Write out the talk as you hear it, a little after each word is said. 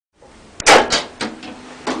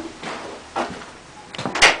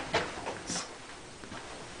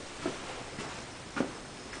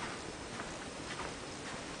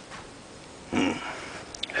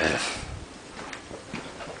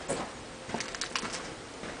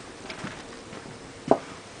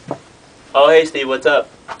Oh, hey Steve, what's up?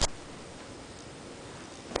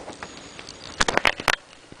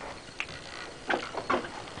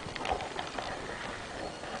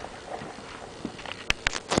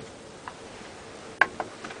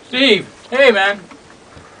 Steve, hey man.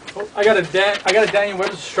 Oh, I got a Daniel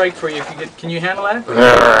Webster strike for you. Can you handle that?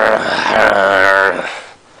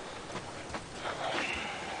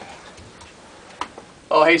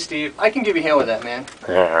 Oh, hey Steve, I can give you a hand with that, man.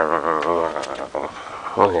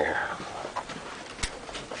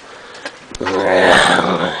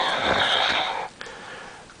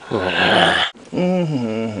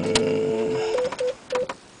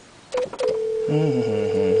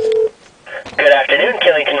 Good afternoon,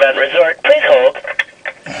 Killington Mountain Resort. Please hold.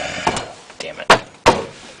 Damn it.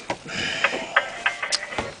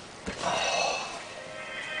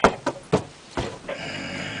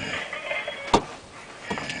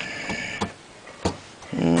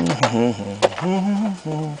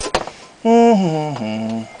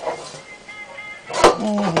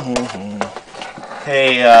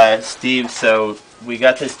 Hey, Steve, so we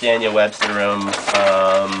got this Daniel Webster room.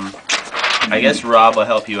 I guess Rob will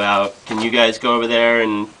help you out. Can you guys go over there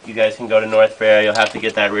and you guys can go to North Fair? You'll have to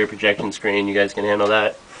get that rear projection screen. You guys can handle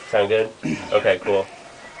that? Sound good? Okay, cool.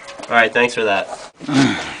 Alright, thanks for that.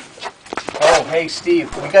 Oh, hey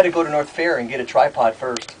Steve, we got to go to North Fair and get a tripod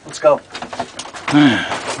first. Let's go.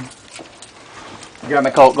 Grab my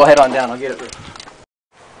coat. Go ahead on down. I'll get it.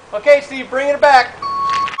 Okay, Steve, bring it back.